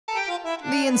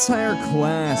The entire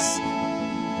class.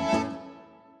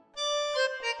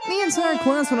 The entire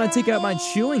class when I take out my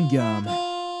chewing gum.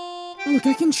 Look,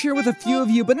 I can share with a few of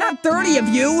you, but not 30 of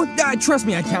you! Trust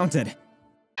me, I counted.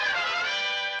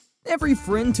 Every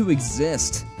friend to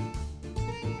exist.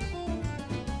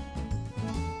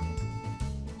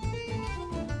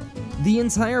 The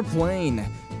entire plane,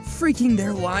 freaking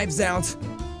their lives out.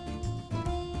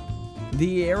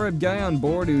 The Arab guy on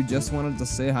board who just wanted to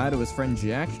say hi to his friend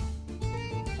Jack.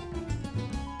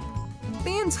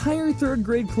 The entire 3rd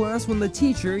grade class when the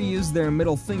teacher used their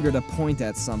middle finger to point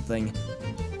at something.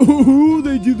 Oh,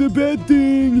 they did the bad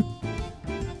thing!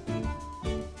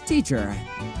 Teacher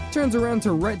turns around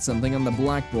to write something on the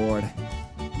blackboard.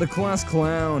 The class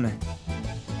clown.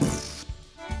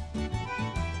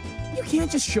 You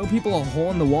can't just show people a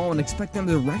hole in the wall and expect them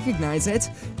to recognize it.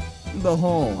 The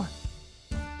hole.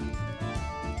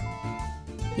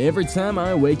 Every time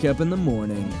I wake up in the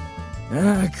morning.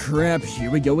 Ah, crap, here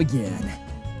we go again.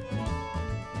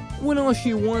 When all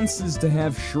she wants is to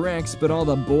have Shreks, but all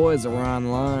the boys are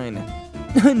online.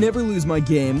 I never lose my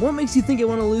game. What makes you think I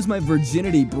want to lose my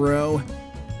virginity, bro?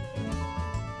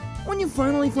 When you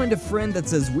finally find a friend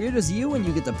that's as weird as you and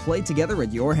you get to play together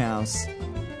at your house.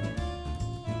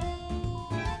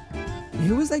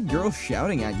 Who was that girl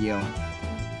shouting at you?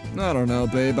 I don't know,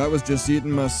 babe. I was just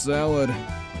eating my salad.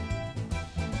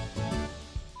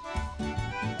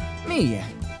 Me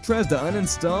tries to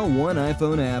uninstall one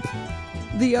iPhone app.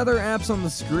 The other app's on the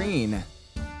screen.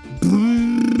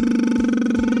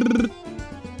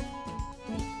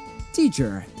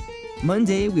 Teacher,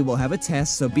 Monday we will have a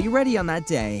test, so be ready on that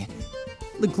day.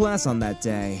 The class on that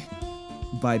day.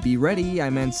 By be ready, I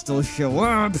meant still show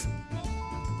up.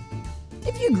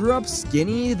 If you grew up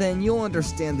skinny, then you'll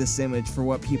understand this image for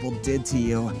what people did to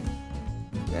you.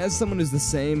 As someone who's the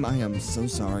same, I am so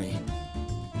sorry.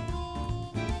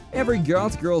 Every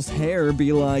goth girl's hair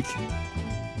be like...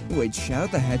 Wait, Shadow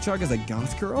the Hedgehog is a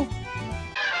goth girl?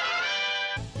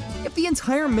 If the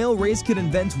entire male race could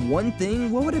invent one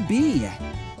thing, what would it be?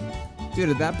 Dude,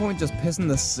 at that point, just piss in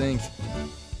the sink.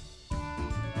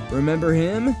 Remember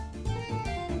him?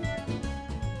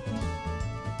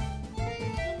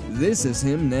 This is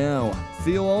him now.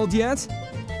 Feel old yet?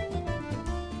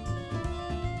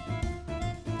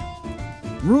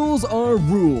 Rules are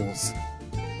rules.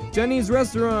 Chinese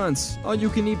restaurants,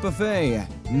 all-you-can-eat buffet.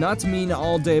 Not mean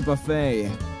all-day buffet.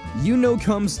 You know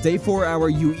comes day 4 hour,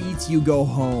 you eat, you go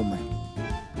home.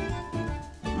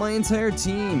 My entire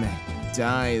team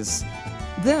dies.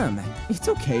 Them. It's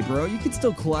okay, bro. You can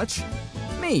still clutch.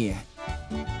 Me.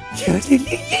 Yeah,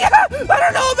 I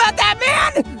don't know about that,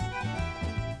 man!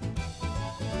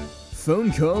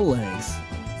 Phone call length.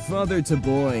 Father to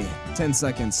boy, 10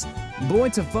 seconds. Boy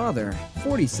to father,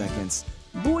 40 seconds.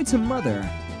 Boy to mother,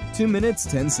 2 minutes,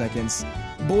 10 seconds.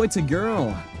 Boy to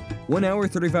girl, 1 hour,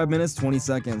 35 minutes, 20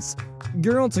 seconds.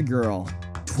 Girl to girl,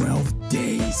 12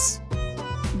 days.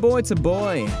 Boy to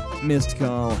boy, missed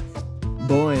call.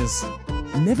 Boys,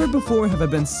 never before have I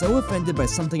been so offended by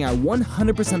something I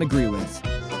 100% agree with.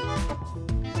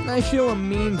 I show a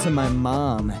meme to my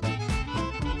mom.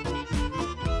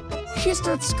 She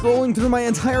starts scrolling through my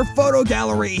entire photo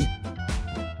gallery.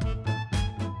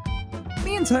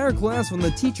 The entire class when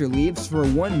the teacher leaves for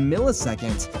 1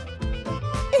 millisecond.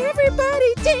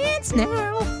 Everybody dance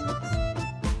now!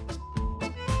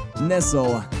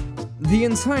 Nestle. The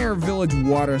entire village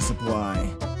water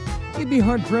supply. You'd be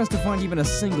hard-pressed to find even a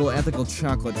single ethical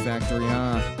chocolate factory,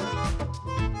 huh?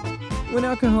 When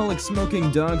alcoholic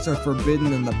smoking dogs are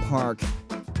forbidden in the park.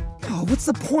 Oh, what's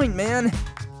the point, man?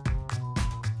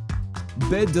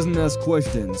 Bed doesn't ask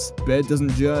questions. Bed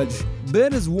doesn't judge.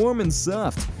 Bed is warm and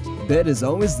soft. Bed is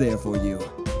always there for you.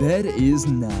 Bed is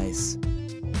nice.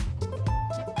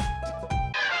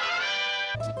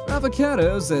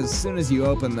 Avocados as soon as you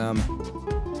open them.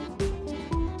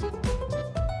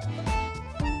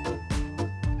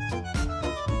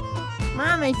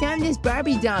 Mom, I found this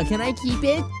Barbie doll. Can I keep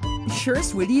it? Sure,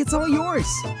 sweetie, it's all yours.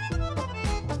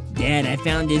 Dad, I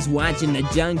found this watch in the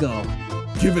jungle.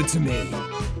 Give it to me.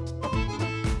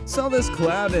 Saw this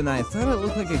cloud and I thought it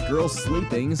looked like a girl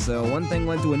sleeping, so one thing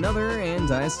led to another and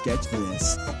I sketched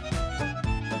this.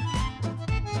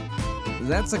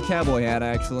 That's a cowboy hat,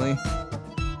 actually.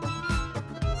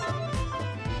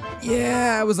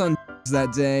 Yeah, I was on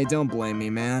that day, don't blame me,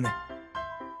 man.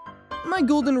 My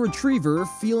golden retriever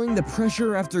feeling the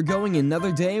pressure after going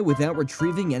another day without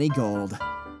retrieving any gold.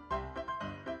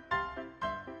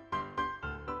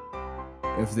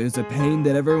 If there's a pain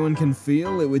that everyone can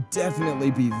feel, it would definitely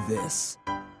be this.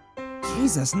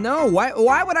 Jesus, no!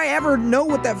 Why would I ever know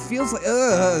what that feels like?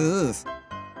 Ugh.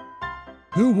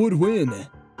 Who would win?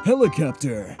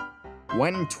 Helicopter.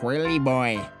 One twirly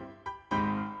boy.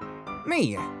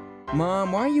 Me.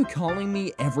 Mom, why are you calling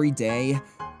me every day?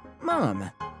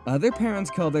 Mom, other parents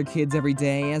call their kids every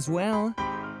day as well.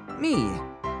 Me.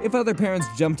 If other parents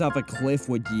jumped off a cliff,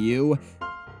 would you?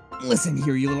 Listen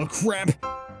here, you little crap.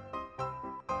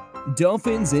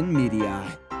 Dolphins in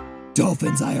media.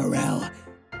 Dolphins IRL.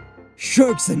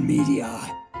 Sharks in media.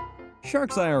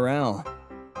 Sharks IRL.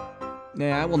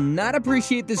 Yeah, I will not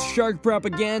appreciate this shark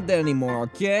propaganda anymore,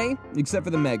 okay? Except for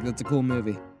the Meg, that's a cool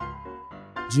movie.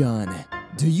 John,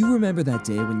 do you remember that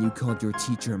day when you called your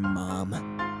teacher Mom?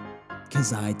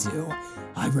 'Cause I do.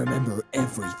 I remember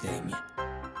everything.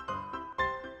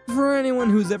 For anyone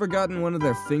who's ever gotten one of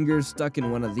their fingers stuck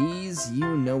in one of these,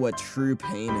 you know what true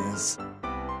pain is.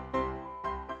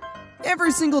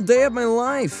 Every single day of my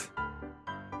life.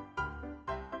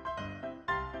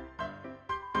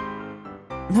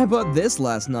 I bought this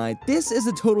last night. This is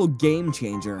a total game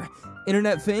changer.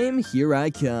 Internet fame, here I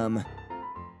come.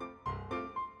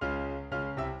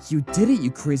 You did it,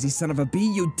 you crazy son of a bee,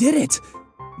 you did it!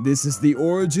 This is the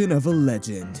origin of a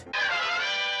legend.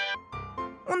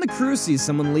 On the cruise sees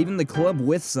someone leaving the club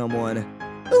with someone.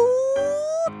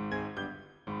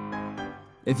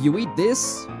 If you eat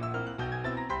this,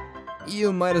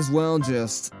 you might as well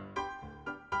just...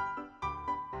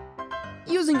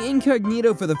 Using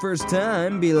incognito for the first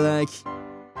time, be like...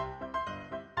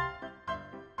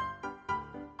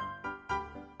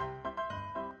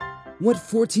 What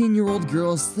 14-year-old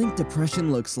girls think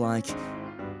depression looks like.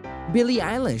 Billie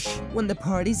Eilish, when the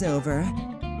party's over.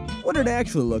 What it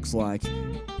actually looks like.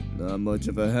 Not much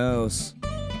of a house.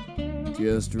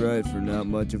 Just right for not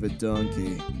much of a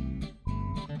donkey.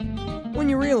 When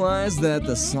you realize that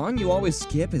the song you always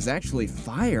skip is actually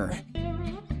fire.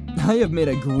 I have made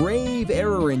a grave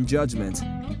error in judgment.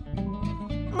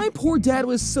 My poor dad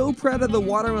was so proud of the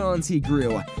watermelons he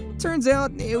grew. Turns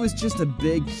out it was just a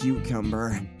big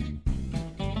cucumber.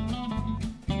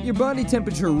 Your body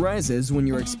temperature rises when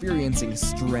you're experiencing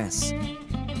stress.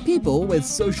 People with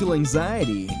social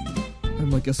anxiety. I'm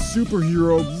like a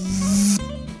superhero.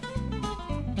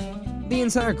 The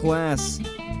entire class.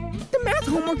 The math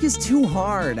homework is too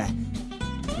hard.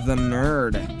 The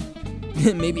nerd.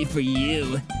 Maybe for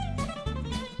you.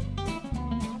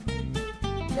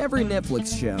 Every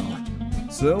Netflix show.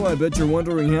 So I bet you're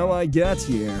wondering how I got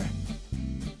here.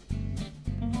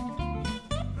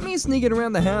 Me sneaking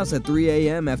around the house at 3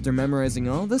 a.m. after memorizing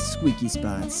all the squeaky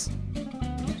spots.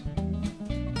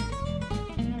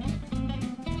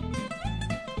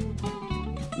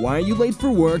 Why are you late for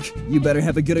work? You better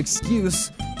have a good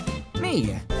excuse.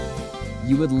 Me.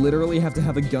 You would literally have to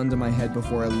have a gun to my head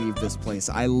before I leave this place.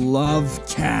 I love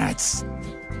cats.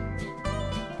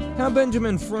 How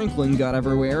Benjamin Franklin got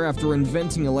everywhere after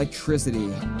inventing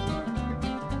electricity.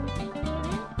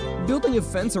 Building a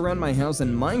fence around my house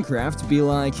in Minecraft be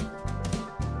like...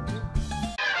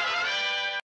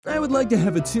 I would like to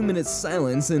have a 2-minute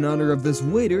silence in honor of this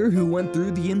waiter who went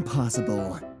through the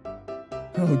impossible.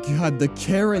 Oh god, the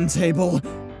Karen table!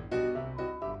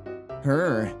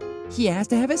 Her. He has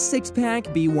to have a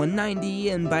 6-pack, be 190,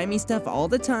 and buy me stuff all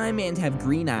the time and have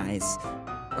green eyes.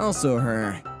 Also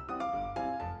her.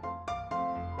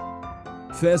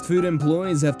 Fast food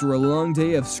employees after a long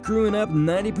day of screwing up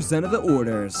 90% of the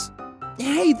orders.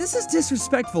 Hey, this is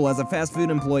disrespectful as a fast food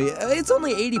employee. It's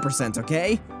only 80%,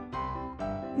 okay?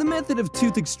 The method of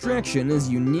tooth extraction is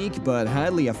unique but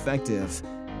highly effective.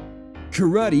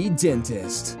 Karate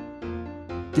dentist.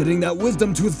 Getting that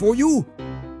wisdom tooth for you?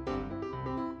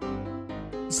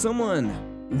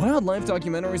 Someone. Wildlife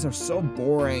documentaries are so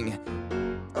boring.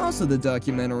 Also the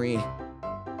documentary.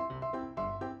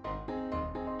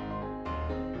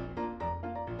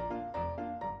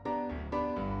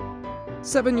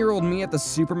 Seven-year-old me at the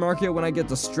supermarket when I get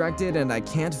distracted and I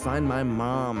can't find my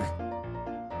mom.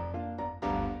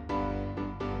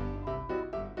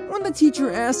 When the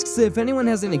teacher asks if anyone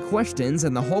has any questions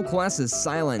and the whole class is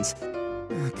silent.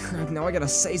 Oh, crap, now I gotta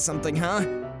say something, huh?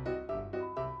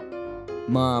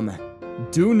 Mom,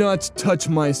 do not touch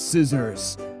my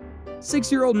scissors.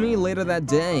 6-year-old me later that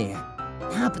day.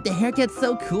 Ah, but the haircut's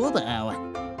so cool though.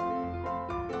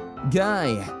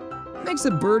 Guy makes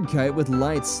a bird kite with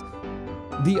lights.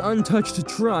 The untouched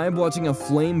tribe watching a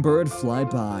flame bird fly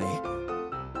by.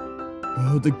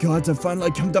 Oh, the gods have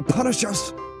finally come to punish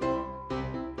us!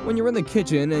 When you're in the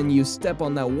kitchen and you step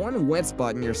on that one wet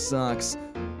spot in your socks.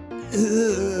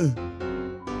 Ugh.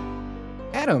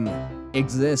 Atom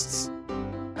exists.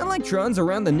 Electrons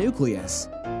around the nucleus.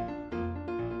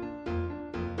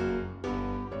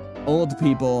 Old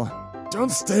people.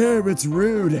 Don't stare, it's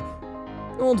rude.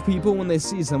 Old people when they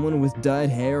see someone with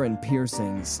dyed hair and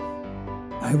piercings.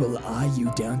 I will eye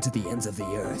you down to the ends of the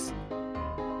earth.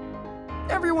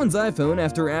 Everyone's iPhone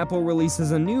after Apple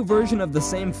releases a new version of the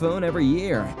same phone every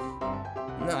year.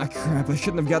 Ah, crap, I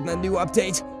shouldn't have gotten that new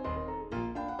update.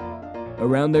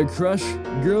 Around their crush,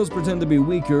 girls pretend to be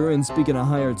weaker and speak in a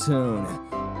higher tone.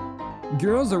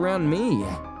 Girls around me.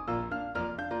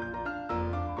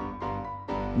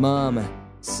 Mom,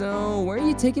 so where are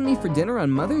you taking me for dinner on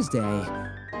Mother's Day?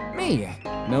 Me,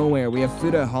 nowhere, we have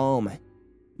food at home.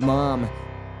 Mom,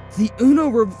 the Uno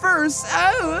reverse,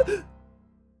 oh!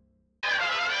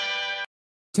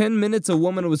 10 minutes a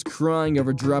woman was crying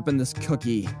over dropping this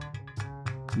cookie.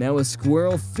 Now a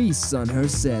squirrel feasts on her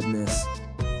sadness.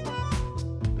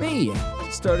 Me,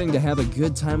 starting to have a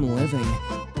good time living.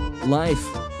 Life,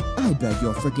 I beg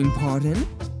your freaking pardon.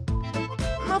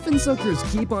 Muffin suckers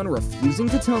keep on refusing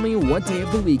to tell me what day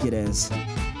of the week it is.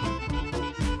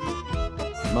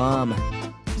 Mom,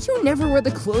 You never wear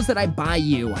the clothes that I buy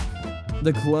you.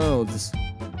 the clothes.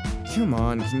 Come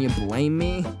on, can you blame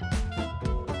me?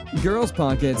 Girls'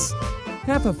 pockets,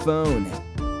 half a phone.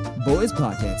 Boys'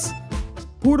 pockets,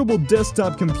 portable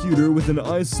desktop computer with an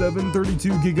i7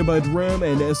 32GB RAM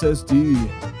and SSD.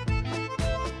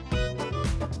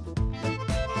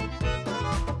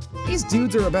 These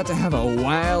dudes are about to have a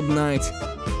wild night.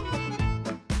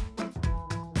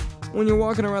 When you're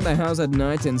walking around the house at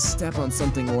night and step on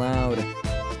something loud.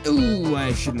 Ooh,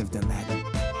 I shouldn't have done that.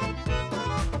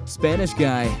 Spanish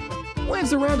guy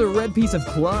waves around a red piece of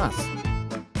cloth.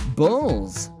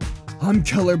 Bulls. I'm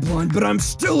colorblind, but I'm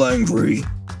still angry.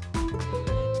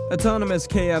 Autonomous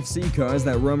KFC cars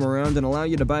that roam around and allow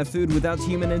you to buy food without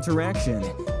human interaction.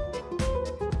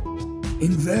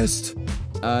 Invest.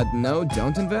 No,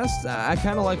 don't invest. I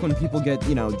kind of like when people get,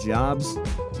 jobs.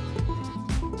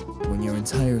 When your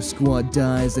entire squad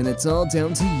dies and it's all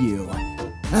down to you.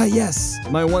 Ah yes,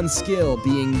 my one skill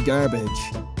being garbage.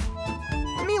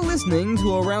 Me listening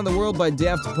to Around the World by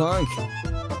Daft Punk.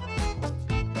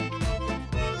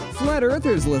 Flat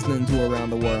Earthers listening to Around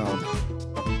the World.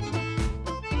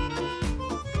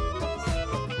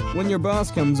 When your boss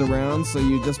comes around, so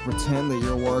you just pretend that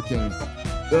you're working.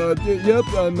 Yep,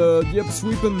 I'm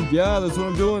sweeping. Yeah, that's what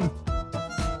I'm doing.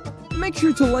 Make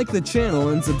sure to like the channel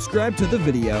and subscribe to the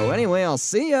video. Anyway, I'll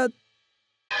see ya.